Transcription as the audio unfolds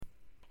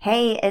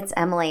Hey, it's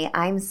Emily.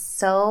 I'm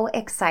so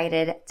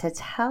excited to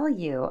tell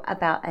you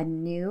about a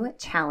new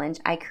challenge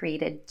I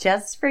created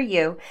just for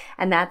you,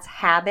 and that's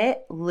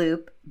Habit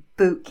Loop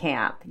Boot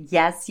Camp.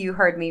 Yes, you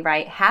heard me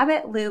right.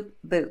 Habit Loop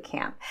Boot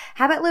Camp.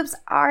 Habit loops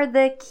are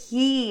the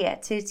key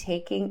to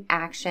taking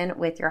action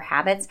with your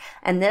habits,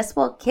 and this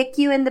will kick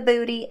you in the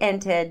booty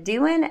into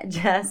doing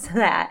just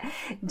that.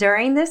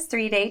 During this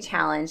 3-day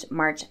challenge,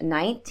 March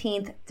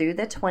 19th through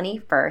the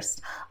 21st,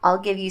 I'll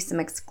give you some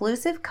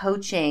exclusive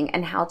coaching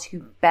and how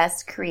to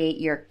best create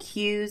your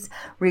cues,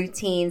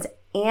 routines,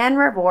 and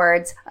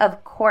rewards,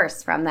 of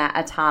course, from that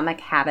Atomic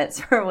Habits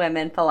for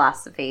Women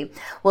philosophy.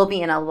 We'll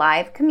be in a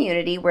live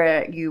community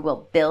where you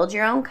will build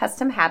your own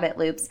custom habit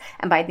loops,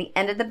 and by the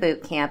end of the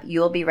boot camp, you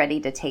will be ready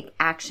to take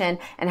action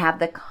and have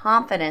the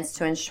confidence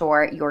to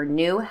ensure your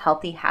new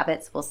healthy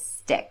habits will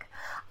stick.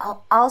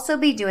 I'll also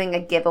be doing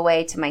a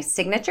giveaway to my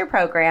signature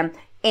program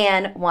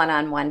and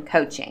one-on-one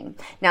coaching.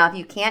 Now, if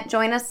you can't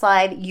join us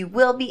live, you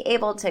will be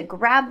able to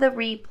grab the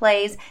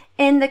replays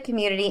in the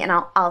community, and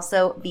I'll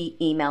also be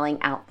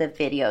emailing out the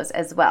videos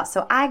as well.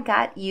 So I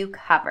got you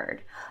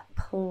covered.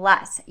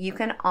 Plus, you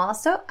can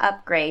also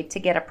upgrade to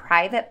get a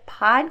private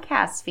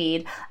podcast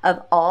feed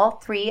of all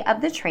 3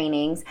 of the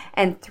trainings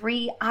and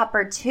 3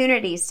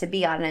 opportunities to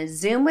be on a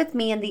Zoom with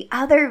me and the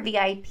other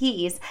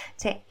VIPs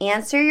to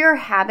answer your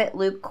habit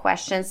loop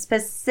questions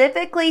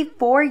specifically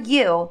for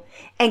you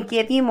and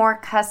give you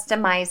more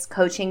customized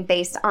coaching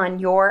based on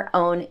your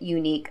own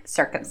unique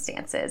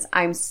circumstances.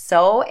 I'm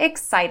so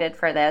excited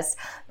for this.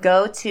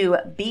 Go to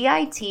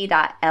bit.ly/habit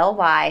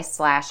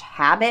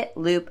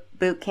loop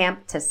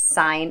bootcamp to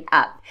sign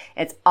up.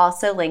 It's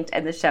also linked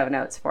in the show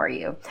notes for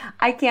you.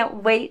 I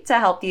can't wait to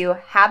help you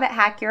habit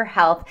hack your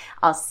health.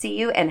 I'll see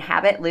you in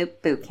Habit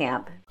Loop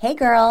Bootcamp. Hey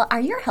girl, are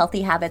your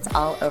healthy habits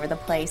all over the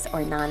place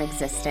or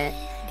non-existent?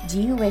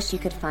 Do you wish you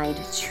could find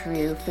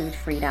true food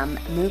freedom,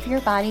 move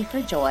your body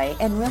for joy,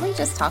 and really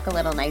just talk a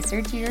little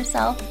nicer to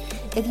yourself?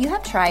 If you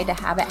have tried to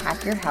habit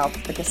hack your health,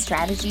 but the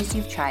strategies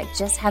you've tried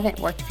just haven't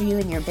worked for you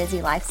in your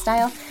busy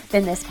lifestyle,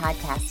 then this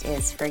podcast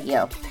is for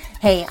you.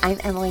 Hey, I'm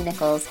Emily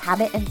Nichols,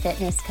 habit and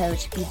fitness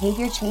coach,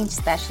 behavior change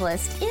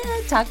specialist,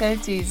 and Taco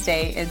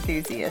Tuesday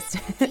enthusiast.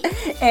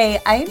 Hey,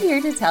 I'm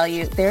here to tell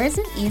you there is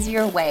an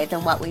easier way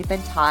than what we've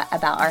been taught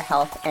about our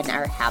health and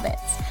our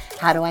habits.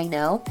 How do I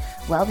know?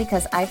 Well,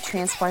 because I've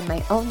transformed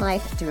my own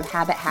life through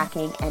habit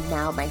hacking, and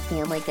now my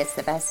family gets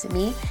the best of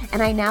me,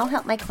 and I now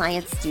help my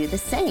clients do the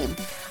same.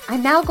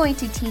 I'm now going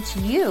to teach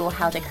you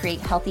how to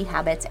create healthy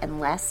habits in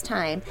less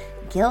time,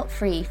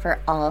 guilt-free for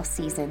all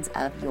seasons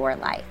of your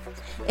life.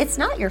 It's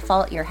not your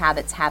fault your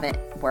habits haven't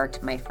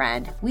worked, my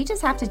friend. We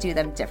just have to do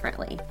them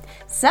differently.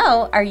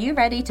 So, are you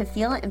ready to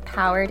feel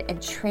empowered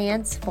and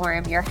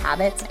transform your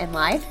habits and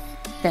life?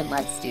 Then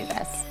let's do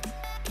this.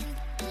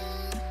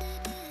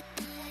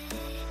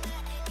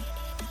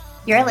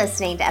 You're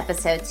listening to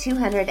episode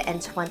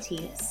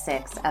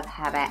 226 of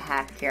Habit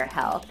Hack Your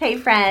Health. Hey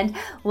friend,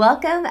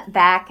 welcome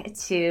back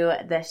to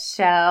the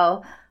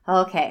show.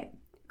 Okay,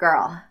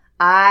 girl,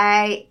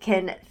 I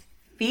can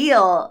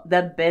feel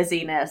the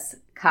busyness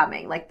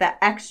coming, like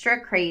the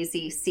extra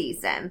crazy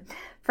season.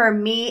 For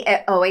me,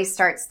 it always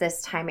starts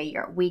this time of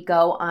year. We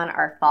go on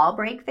our fall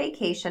break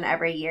vacation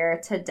every year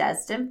to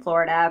Destin,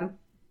 Florida.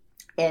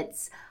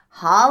 It's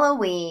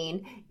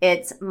Halloween,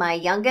 it's my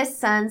youngest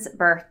son's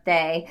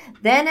birthday,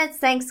 then it's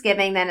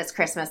Thanksgiving, then it's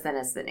Christmas, then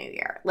it's the New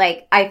Year.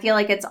 Like, I feel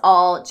like it's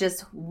all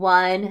just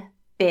one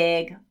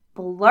big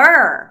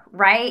blur,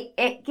 right?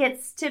 It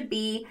gets to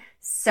be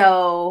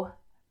so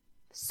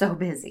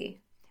busy,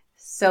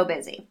 so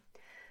busy.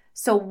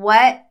 So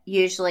what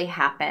usually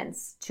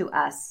happens to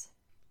us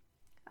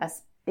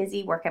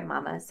busy working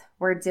mamas?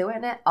 We're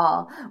doing it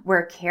all.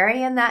 We're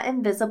carrying that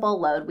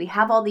invisible load. We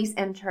have all these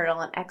internal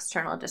and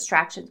external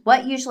distractions.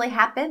 What usually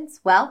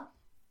happens? Well,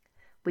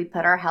 we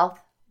put our health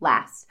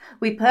last.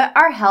 We put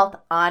our health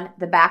on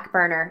the back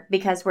burner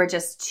because we're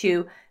just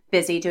too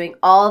busy doing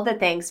all the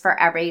things for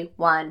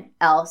everyone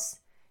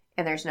else,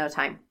 and there's no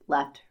time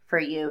left for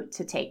you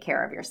to take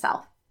care of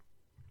yourself.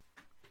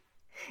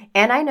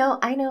 And I know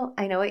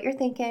what you're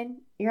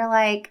thinking. You're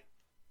like,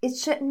 it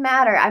shouldn't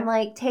matter. I'm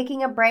like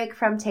taking a break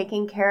from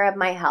taking care of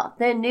my health.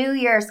 The New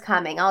Year's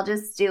coming. I'll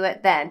just do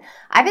it then.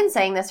 I've been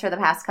saying this for the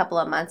past couple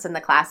of months in the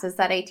classes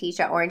that I teach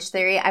at Orange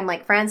Theory. I'm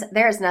like, friends,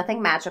 there is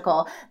nothing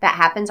magical that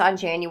happens on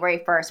January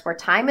 1st where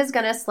time is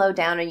going to slow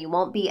down and you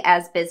won't be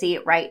as busy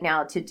right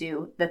now to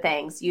do the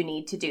things you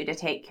need to do to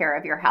take care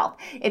of your health.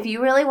 If you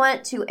really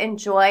want to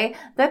enjoy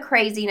the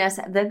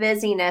craziness, the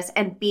busyness,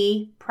 and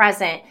be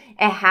present,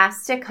 it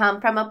has to come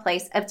from a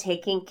place of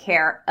taking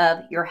care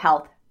of your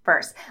health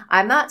first.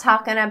 I'm not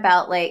talking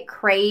about like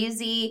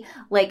crazy,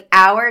 like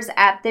hours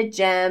at the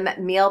gym,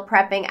 meal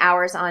prepping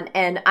hours on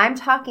end. I'm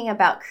talking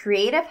about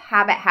creative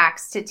habit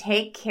hacks to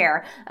take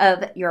care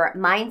of your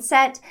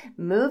mindset,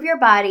 move your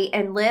body,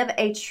 and live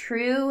a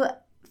true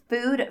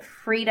food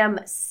freedom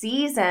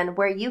season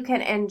where you can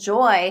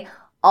enjoy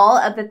all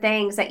of the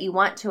things that you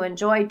want to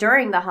enjoy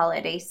during the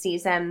holiday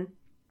season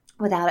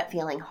without it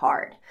feeling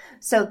hard.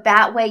 So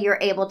that way you're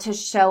able to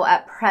show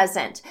up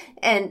present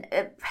and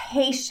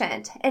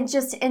patient and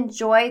just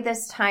enjoy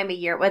this time of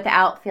year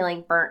without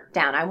feeling burnt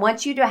down. I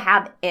want you to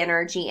have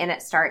energy, and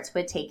it starts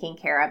with taking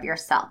care of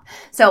yourself.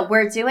 So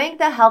we're doing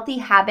the Healthy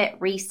Habit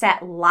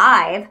Reset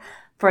live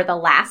for the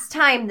last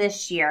time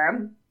this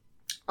year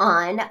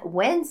on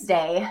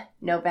Wednesday,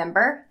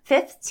 November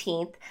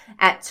 15th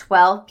at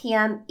 12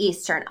 p.m.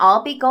 Eastern.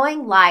 I'll be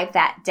going live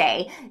that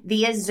day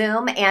via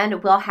Zoom,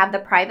 and we'll have the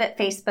private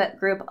Facebook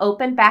group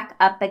open back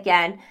up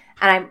again.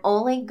 And I'm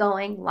only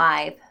going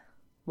live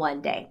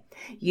one day.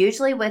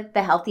 Usually with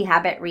the Healthy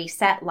Habit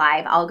Reset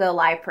live, I'll go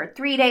live for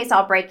 3 days.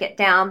 I'll break it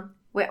down.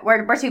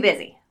 We're too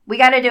busy. We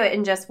got to do it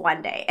in just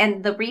one day.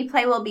 And the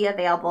replay will be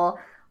available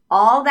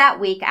all that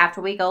week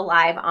after we go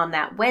live on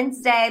that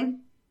Wednesday.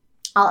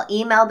 I'll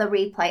email the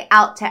replay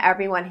out to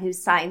everyone who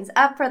signs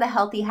up for the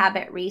Healthy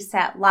Habit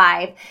Reset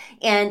Live.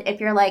 And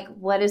if you're like,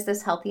 what is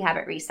this Healthy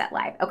Habit Reset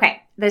Live?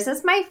 Okay, this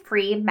is my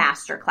free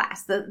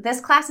masterclass. This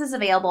class is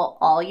available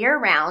all year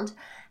round.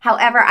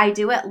 However, I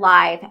do it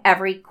live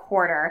every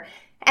quarter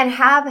and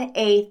have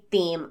a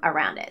theme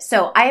around it.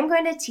 So I am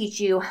going to teach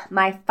you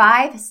my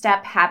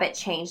 5-step habit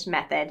change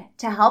method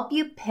to help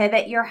you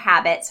pivot your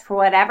habits for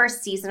whatever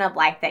season of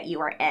life that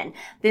you are in.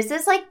 This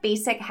is like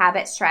basic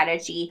habit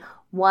strategy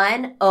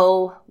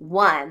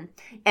 101.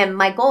 And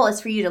my goal is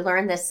for you to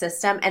learn this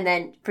system and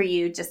then for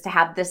you just to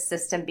have this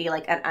system be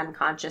like an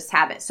unconscious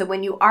habit. So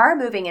when you are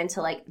moving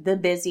into like the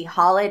busy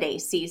holiday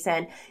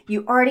season,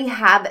 you already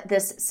have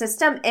this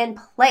system in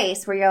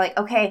place where you're like,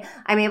 okay,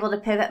 I'm able to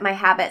pivot my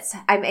habits.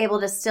 I'm able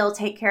to still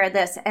take care of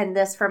this and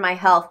this for my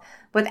health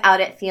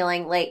without it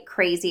feeling like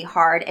crazy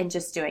hard and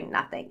just doing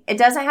nothing. It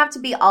doesn't have to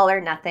be all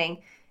or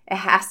nothing. It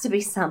has to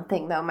be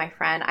something though, my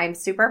friend. I'm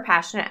super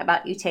passionate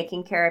about you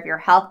taking care of your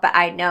health, but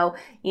I know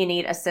you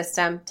need a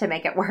system to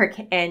make it work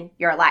in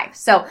your life.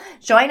 So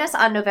join us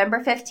on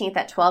November 15th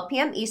at 12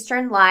 p.m.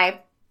 Eastern live.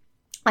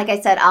 Like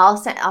I said, I'll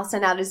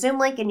send out a Zoom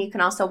link, and you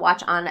can also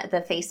watch on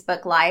the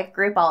Facebook Live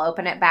group. I'll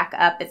open it back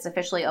up. It's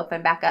officially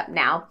open back up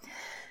now.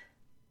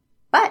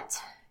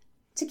 But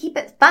to keep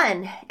it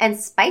fun and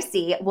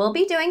spicy, we'll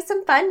be doing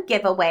some fun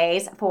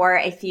giveaways for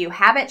a few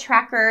habit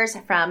trackers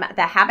from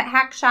the Habit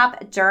Hack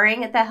Shop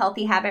during the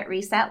Healthy Habit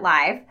Reset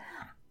Live.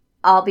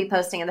 I'll be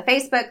posting in the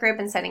Facebook group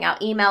and sending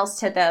out emails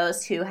to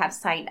those who have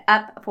signed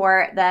up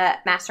for the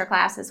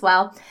masterclass as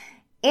well.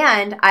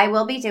 And I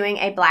will be doing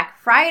a Black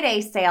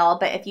Friday sale,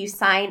 but if you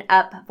sign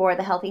up for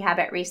the Healthy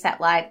Habit Reset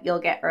Live, you'll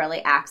get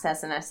early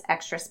access and an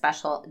extra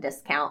special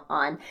discount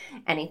on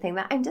anything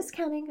that I'm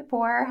discounting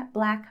for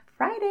Black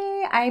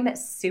Friday. I'm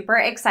super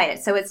excited.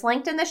 So it's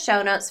linked in the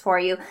show notes for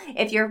you.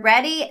 If you're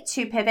ready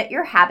to pivot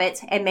your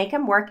habits and make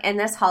them work in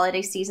this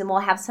holiday season, we'll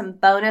have some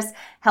bonus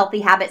healthy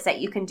habits that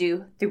you can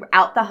do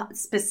throughout the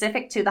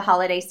specific to the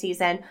holiday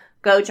season.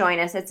 Go join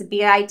us. It's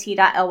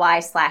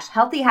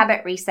bit.ly/healthy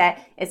habit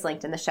reset. It's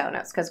linked in the show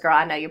notes because, girl,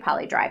 I know you're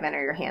probably driving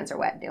or your hands are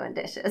wet doing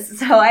dishes.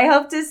 So I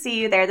hope to see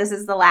you there. This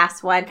is the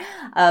last one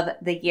of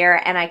the year,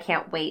 and I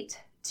can't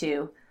wait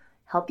to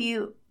help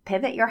you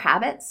pivot your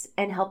habits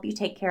and help you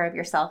take care of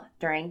yourself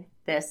during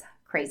this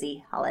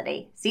crazy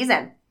holiday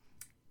season.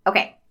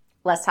 Okay,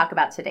 let's talk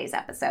about today's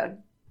episode.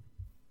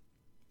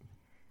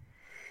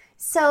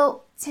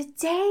 So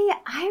today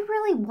I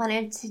really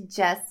wanted to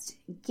just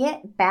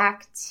get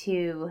back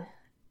to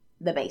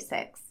the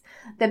basics.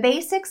 The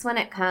basics when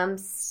it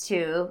comes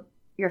to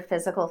your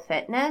physical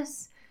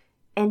fitness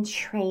and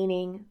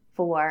training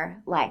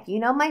for life. You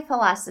know my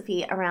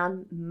philosophy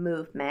around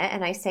movement,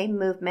 and I say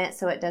movement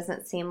so it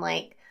doesn't seem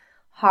like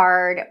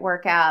hard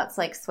workouts,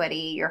 like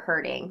sweaty, you're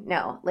hurting.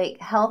 No, like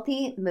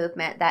healthy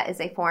movement that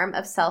is a form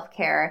of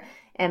self-care,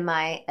 in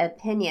my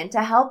opinion,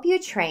 to help you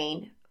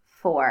train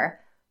for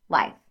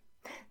life.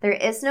 There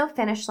is no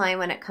finish line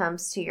when it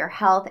comes to your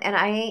health, and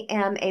I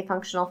am a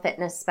functional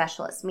fitness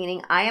specialist,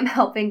 meaning I am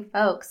helping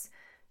folks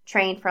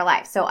train for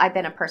life. So I've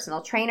been a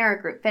personal trainer,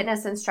 a group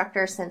fitness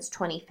instructor since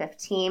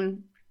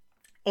 2015,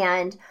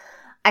 and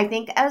I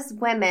think as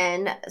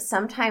women,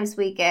 sometimes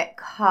we get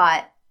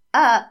caught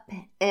up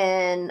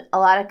in a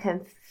lot of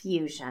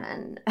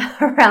confusion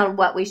around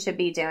what we should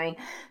be doing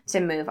to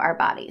move our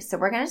bodies. So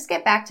we're going to just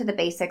get back to the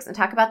basics and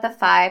talk about the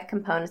 5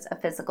 components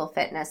of physical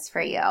fitness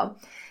for you.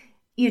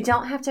 You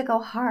don't have to go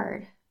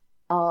hard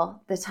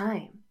all the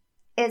time.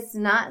 It's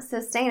not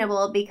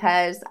sustainable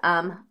because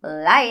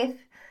life,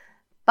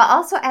 but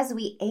also as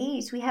we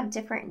age, we have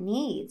different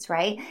needs,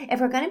 right? If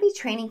we're going to be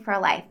training for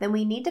life, then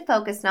we need to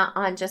focus not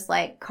on just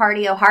like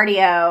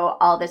cardio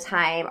all the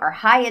time or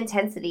high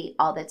intensity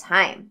all the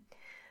time.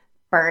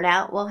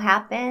 Burnout will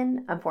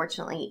happen.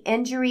 Unfortunately,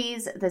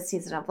 injuries, the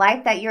season of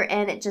life that you're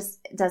in, it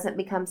just doesn't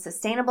become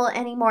sustainable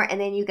anymore. And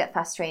then you get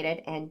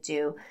frustrated and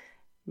do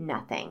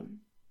nothing.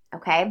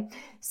 Okay.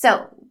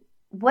 So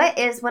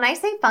when I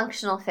say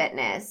functional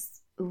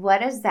fitness, what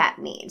does that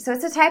mean? So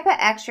it's a type of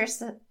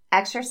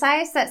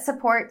exercise that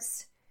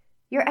supports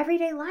your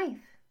everyday life,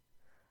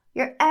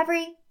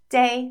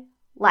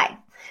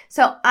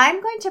 So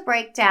I'm going to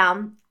break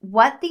down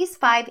what these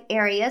 5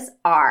 areas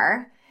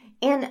are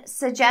and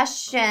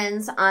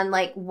suggestions on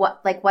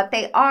what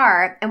they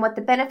are and what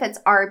the benefits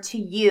are to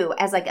you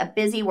as like a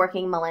busy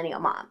working millennial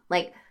mom.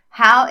 Like,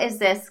 how is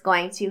this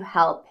going to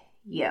help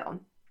you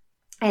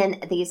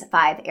in these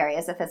 5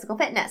 areas of physical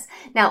fitness?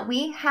 Now,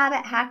 we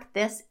haven't hacked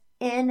this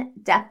in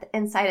depth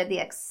inside of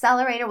the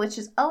accelerator, which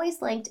is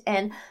always linked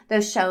in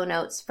those show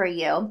notes for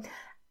you.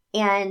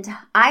 And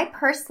I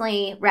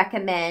personally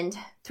recommend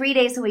 3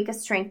 days a week of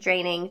strength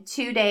training,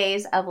 2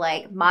 days of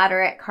like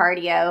moderate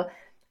cardio.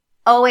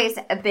 Always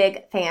a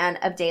big fan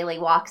of daily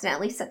walks and at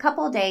least a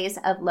couple of days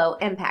of low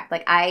impact.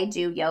 Like, I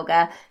do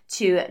yoga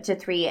 2 to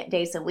 3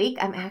 days a week.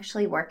 I'm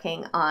actually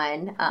working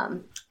on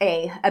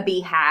a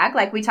BHAG,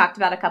 like we talked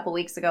about a couple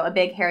weeks ago, a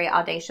big, hairy,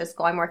 audacious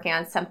goal. I'm working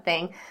on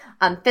something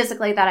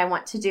physically that I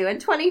want to do in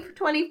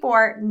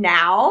 2024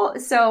 now.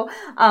 So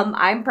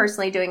I'm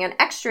personally doing an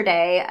extra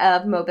day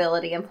of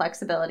mobility and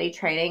flexibility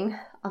training.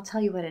 I'll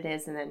tell you what it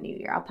is in the new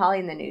year. I'll probably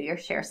in the new year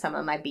share some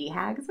of my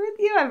BHAGs with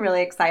you. I'm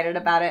really excited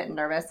about it and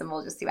nervous, and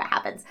we'll just see what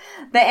happens.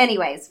 But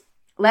anyways,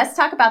 let's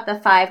talk about the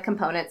 5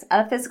 components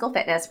of physical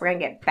fitness. We're going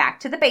to get back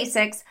to the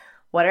basics.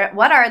 What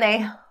are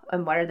they,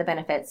 and what are the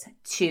benefits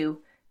to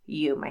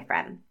you, my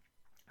friend?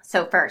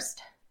 So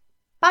first,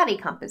 body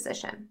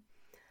composition.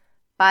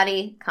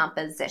 Body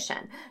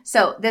composition.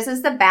 So this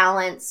is the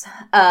balance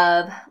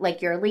of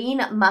like your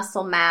lean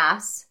muscle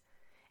mass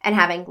and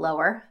having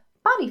lower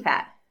body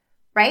fat,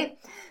 right?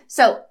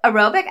 So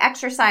aerobic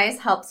exercise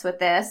helps with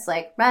this,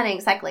 like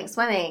running, cycling,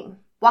 swimming,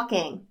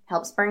 walking,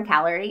 helps burn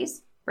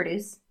calories,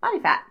 reduce body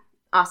fat.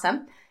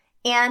 Awesome.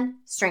 And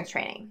strength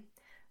training.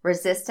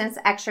 Resistance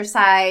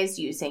exercise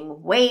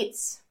using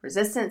weights,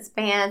 resistance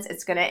bands,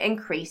 it's going to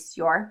increase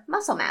your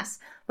muscle mass,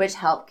 which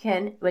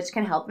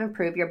can help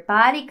improve your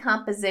body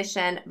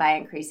composition by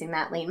increasing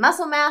that lean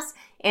muscle mass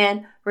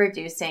and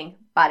reducing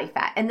body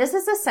fat. And this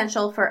is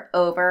essential for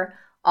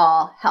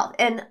overall health.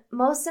 And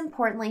most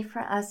importantly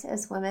for us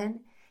as women,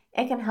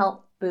 it can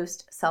help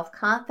boost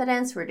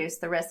self-confidence, reduce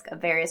the risk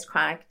of various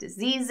chronic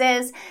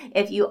diseases.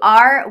 If you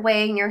are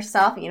weighing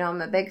yourself,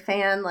 I'm a big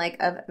fan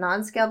of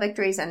non-scale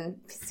victories and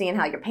seeing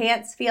how your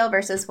pants feel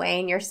versus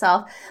weighing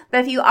yourself.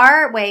 But if you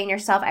are weighing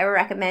yourself, I would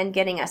recommend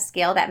getting a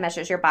scale that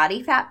measures your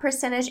body fat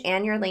percentage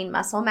and your lean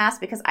muscle mass,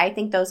 because I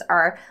think those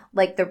are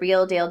like the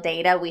real deal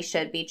data we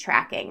should be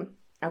tracking.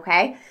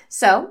 Okay.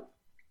 So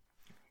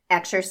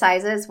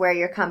exercises where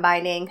you're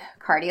combining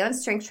cardio and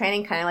strength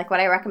training, kind of like what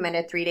I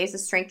recommended, 3 days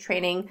of strength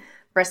training,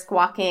 brisk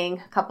walking,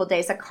 a couple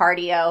days of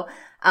cardio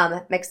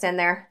mixed in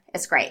there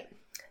is great.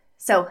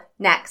 So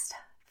next,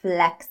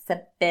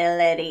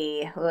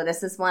 flexibility. Oh,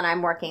 this is one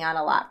I'm working on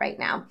a lot right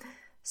now.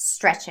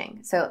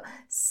 Stretching. So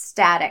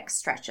static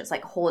stretches,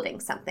 like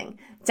holding something.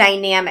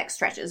 Dynamic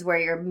stretches where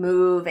you're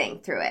moving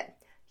through it.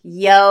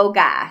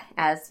 Yoga.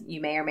 As you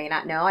may or may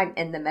not know, I'm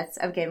in the midst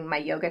of getting my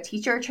yoga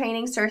teacher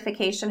training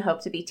certification.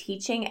 Hope to be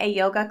teaching a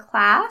yoga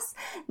class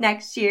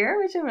next year,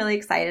 which I'm really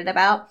excited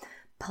about.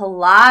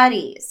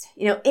 Pilates,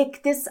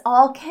 this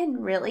all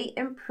can really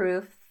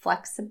improve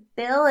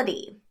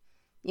flexibility.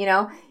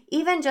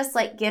 Even just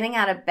like getting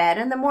out of bed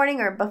in the morning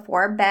or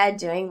before bed,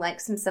 doing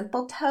like some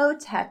simple toe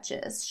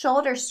touches,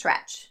 shoulder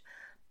stretch,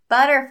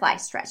 butterfly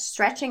stretch,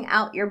 stretching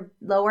out your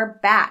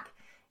lower back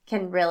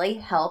can really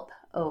help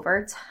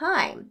over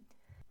time.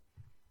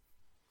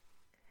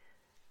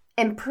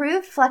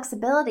 Improved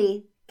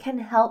flexibility can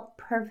help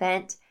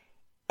prevent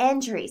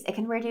injuries. It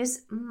can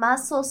reduce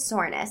muscle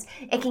soreness.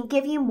 It can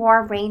give you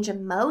more range of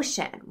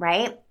motion,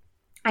 right?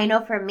 I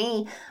know for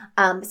me,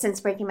 since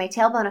breaking my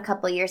tailbone a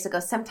couple of years ago,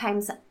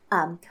 sometimes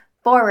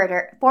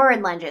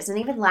forward lunges and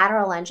even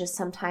lateral lunges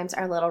sometimes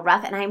are a little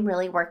rough, and I'm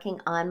really working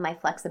on my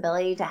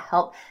flexibility to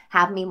help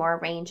have me more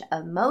range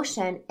of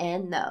motion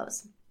in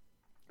those.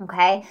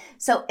 Okay,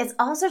 so it's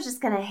also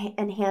just going to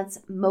enhance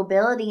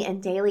mobility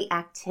and daily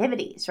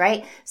activities,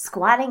 right?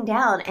 Squatting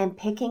down and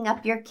picking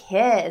up your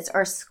kids,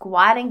 or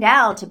squatting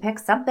down to pick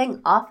something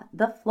off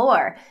the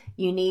floor.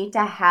 You need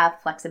to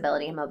have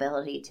flexibility and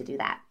mobility to do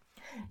that.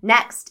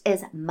 Next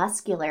is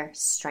muscular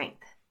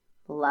strength.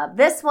 Love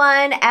this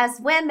one.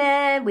 As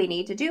women, we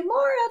need to do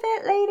more of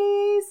it,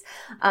 ladies.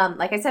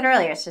 Like I said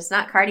earlier, it's just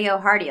not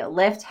cardio.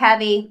 Lift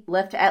heavy,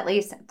 lift at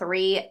least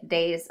 3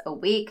 days a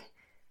week.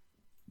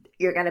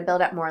 You're going to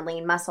build up more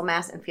lean muscle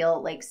mass and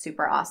feel like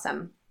super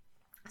awesome.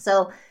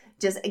 So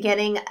just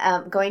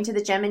going to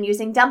the gym and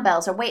using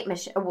dumbbells or weight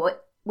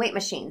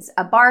machines,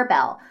 a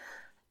barbell,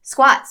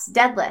 squats,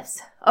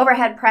 deadlifts,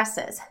 overhead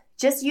presses,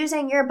 just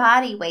using your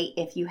body weight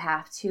if you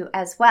have to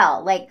as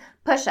well, like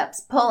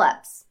push-ups,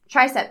 pull-ups,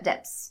 tricep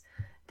dips.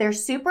 They're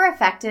super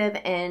effective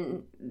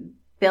in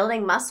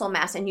building muscle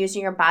mass and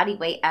using your body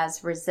weight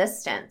as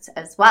resistance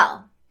as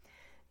well.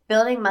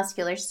 Building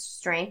muscular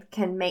strength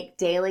can make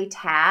daily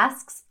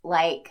tasks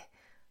like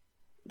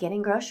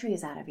getting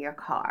groceries out of your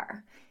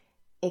car.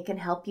 It can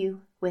help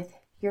you with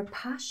your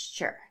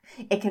posture.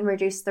 It can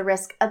reduce the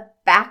risk of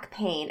back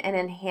pain and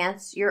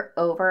enhance your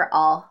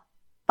overall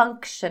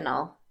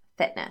functional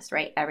fitness,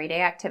 right?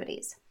 Everyday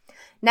activities.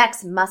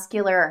 Next,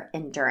 muscular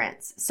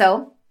endurance.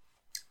 So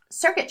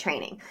circuit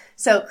training.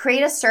 So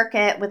create a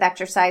circuit with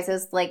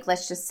exercises like,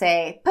 let's just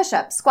say,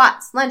 push-ups,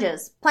 squats,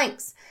 lunges,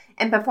 planks,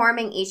 and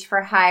performing each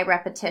for high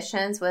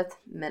repetitions with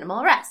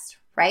minimal rest,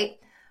 right?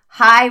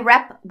 High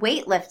rep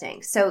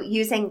weightlifting. So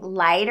using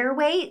lighter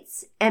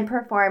weights and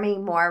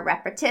performing more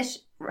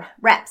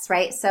reps,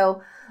 right?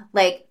 So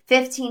like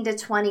 15 to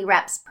 20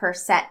 reps per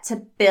set to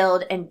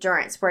build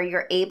endurance where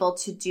you're able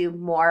to do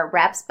more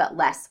reps but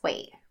less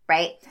weight,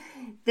 right?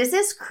 This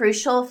is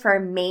crucial for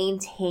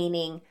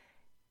maintaining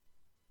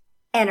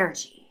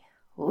energy.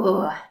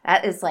 Ooh,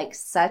 that is like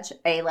such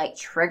a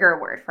trigger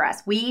word for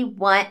us. We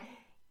want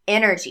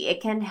energy.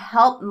 It can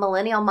help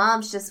millennial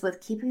moms just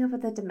with keeping up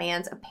with the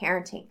demands of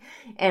parenting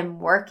and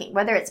working,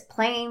 whether it's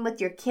playing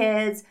with your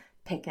kids,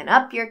 picking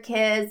up your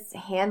kids,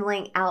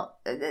 handling out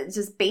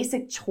just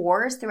basic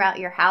chores throughout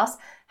your house.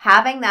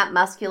 Having that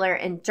muscular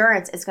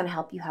endurance is going to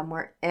help you have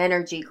more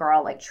energy,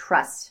 girl. Like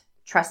trust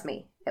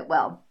me, it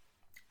will.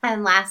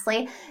 And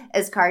lastly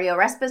is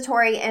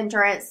cardiorespiratory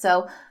endurance.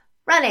 So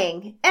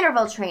running,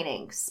 interval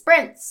training,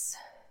 sprints,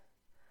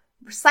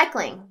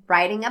 cycling,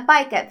 riding a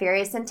bike at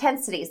various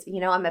intensities. You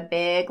know, I'm a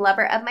big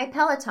lover of my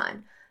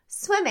Peloton.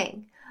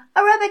 Swimming,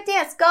 aerobic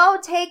dance, go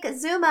take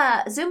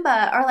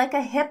Zumba or like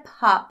a hip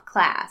hop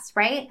class,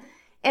 right?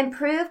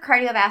 Improved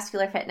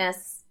cardiovascular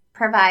fitness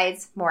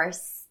provides more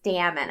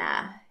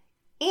stamina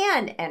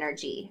and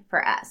energy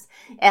for us.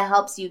 It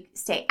helps you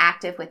stay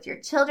active with your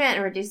children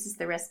and reduces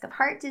the risk of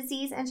heart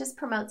disease and just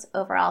promotes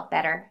overall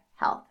better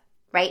health,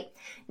 right?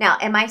 Now,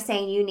 am I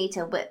saying you need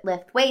to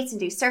lift weights and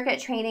do circuit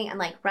training and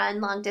like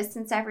run long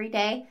distance every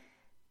day?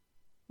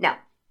 No.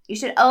 You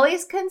should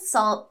always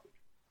consult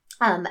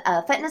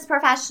a fitness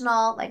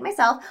professional like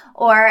myself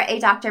or a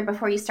doctor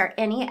before you start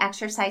any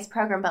exercise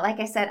program. But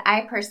like I said,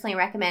 I personally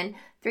recommend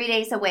 3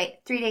 days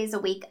a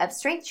week of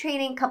strength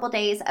training, couple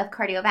days of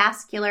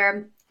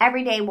cardiovascular,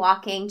 everyday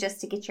walking just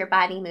to get your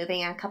body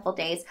moving, and a couple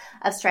days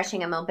of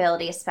stretching and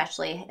mobility,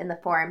 especially in the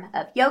form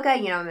of yoga.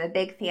 You know, I'm a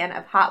big fan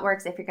of hot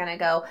works. If you're going to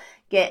go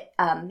get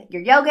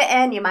your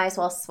yoga in, you might as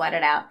well sweat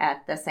it out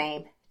at the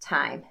same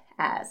time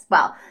as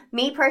well.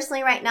 Me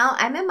personally right now,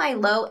 I'm in my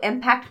low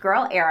impact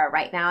girl era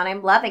right now and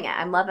I'm loving it.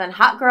 I'm loving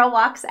hot girl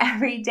walks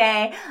every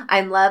day.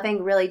 I'm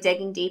loving really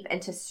digging deep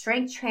into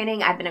strength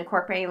training. I've been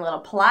incorporating a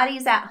little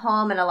Pilates at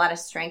home and a lot of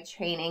strength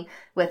training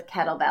with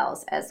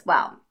kettlebells as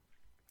well.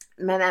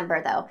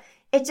 Remember though,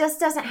 it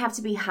just doesn't have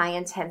to be high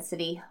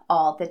intensity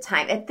all the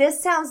time. If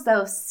this sounds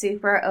though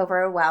super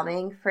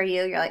overwhelming for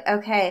you, you're like,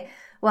 okay,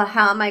 well,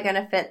 how am I going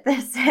to fit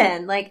this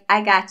in? Like,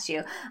 I got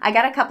you. I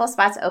got a couple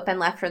spots open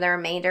left for the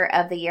remainder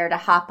of the year to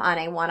hop on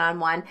a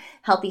one-on-one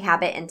healthy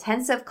habit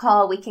intensive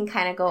call. We can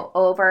kind of go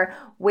over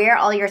where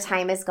all your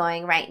time is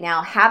going right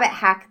now, habit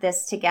hack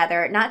this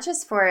together, not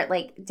just for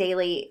like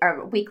daily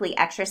or weekly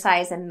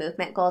exercise and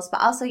movement goals, but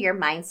also your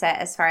mindset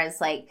as far as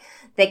like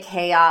the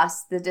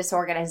chaos, the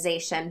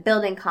disorganization,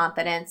 building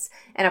confidence,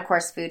 and of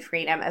course, food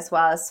freedom, as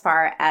well as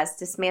far as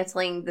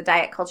dismantling the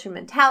diet culture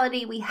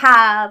mentality we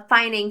have,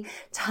 finding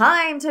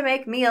time to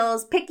make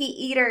meals, picky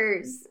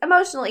eaters,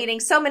 emotional eating,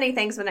 so many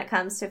things when it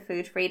comes to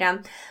food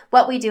freedom.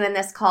 What we do in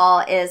this call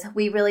is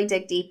we really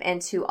dig deep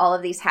into all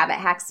of these habit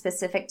hacks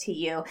specific to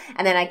you.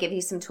 And then I give you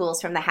some tools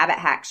from the Habit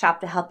Hack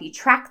Shop to help you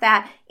track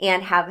that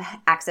and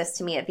have access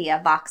to me via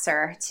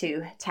Voxer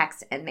to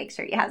text and make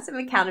sure you have some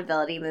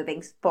accountability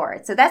moving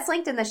forward. So that's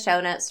linked in the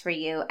show notes for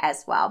you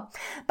as well.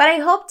 But I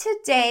hope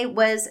today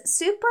was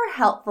super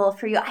helpful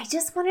for you. I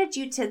just wanted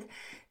you to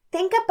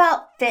think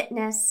about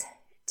fitness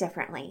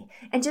differently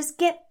and just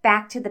get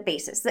back to the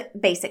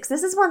basics.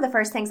 This is one of the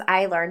first things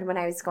I learned when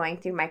I was going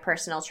through my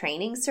personal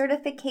training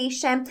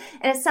certification.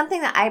 And it's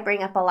something that I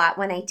bring up a lot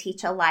when I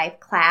teach a live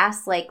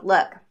class. Like,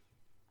 look,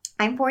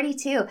 I'm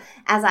 42.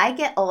 As I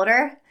get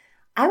older,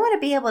 I want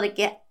to be able to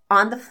get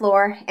on the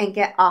floor and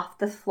get off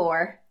the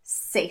floor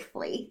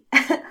safely.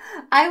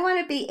 I want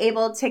to be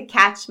able to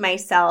catch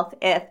myself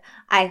if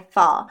I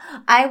fall.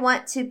 I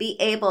want to be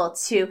able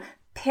to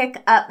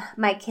pick up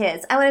my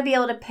kids. I want to be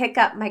able to pick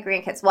up my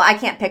grandkids. Well, I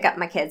can't pick up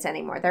my kids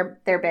anymore. They're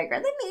bigger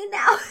than me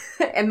now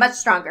and much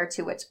stronger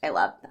too, which I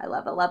love. I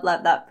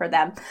love that for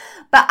them.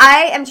 But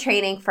I am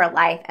training for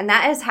life, and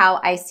that is how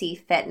I see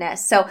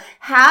fitness. So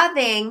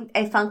having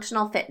a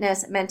functional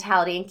fitness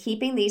mentality and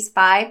keeping these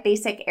 5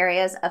 basic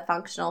areas of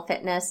functional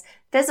fitness,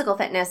 physical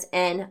fitness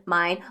in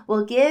mind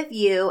will give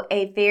you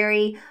a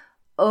very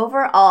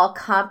overall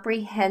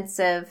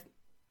comprehensive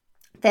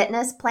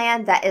fitness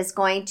plan that is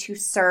going to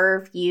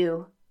serve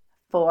you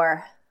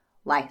for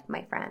life,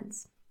 my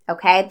friends.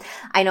 Okay?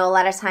 I know a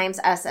lot of times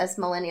us as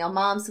millennial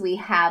moms, we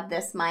have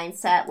this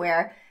mindset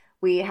where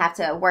we have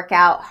to work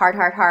out hard,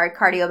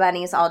 cardio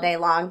bunnies all day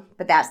long,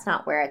 but that's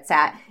not where it's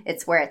at.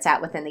 It's where it's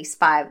at within these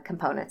 5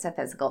 components of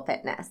physical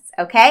fitness.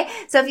 Okay?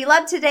 So if you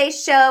love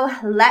today's show,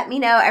 let me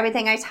know.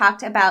 Everything I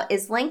talked about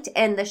is linked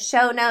in the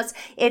show notes.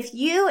 If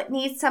you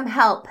need some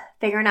help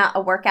figuring out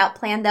a workout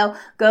plan though,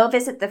 go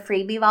visit the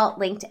Freebie Vault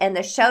linked in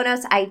the show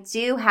notes. I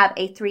do have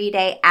a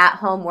 3-day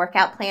at-home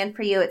workout plan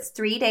for you. It's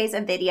 3 days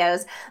of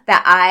videos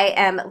that I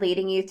am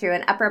leading you through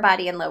an upper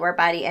body and lower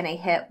body and a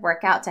HIIT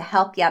workout to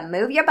help you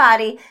move your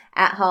body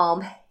at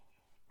home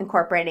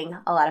incorporating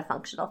a lot of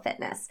functional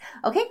fitness.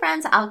 Okay,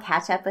 friends, I'll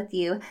catch up with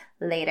you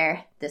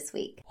later this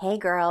week. Hey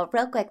girl,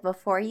 real quick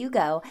before you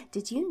go,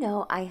 did you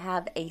know I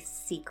have a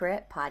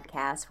secret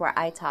podcast where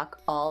I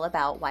talk all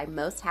about why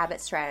most habit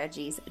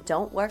strategies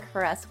don't work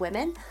for us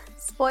women?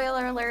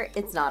 Spoiler alert,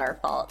 it's not our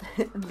fault.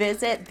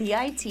 Visit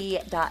bit.ly/Atomic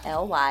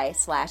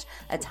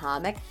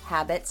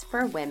Habits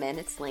for Women.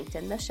 It's linked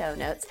in the show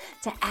notes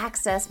to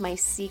access my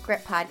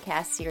secret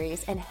podcast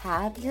series and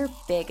have your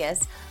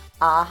biggest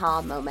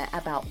aha moment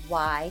about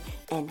why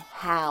and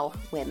how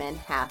women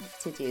have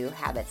to do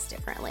habits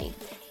differently.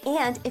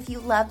 And if you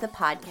love the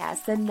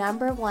podcast, the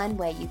number one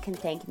way you can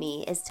thank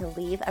me is to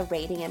leave a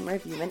rating and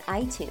review in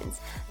iTunes.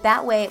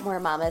 That way more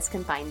mamas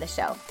can find the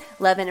show.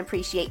 Love and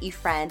appreciate you,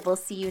 friend. We'll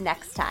see you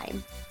next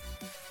time.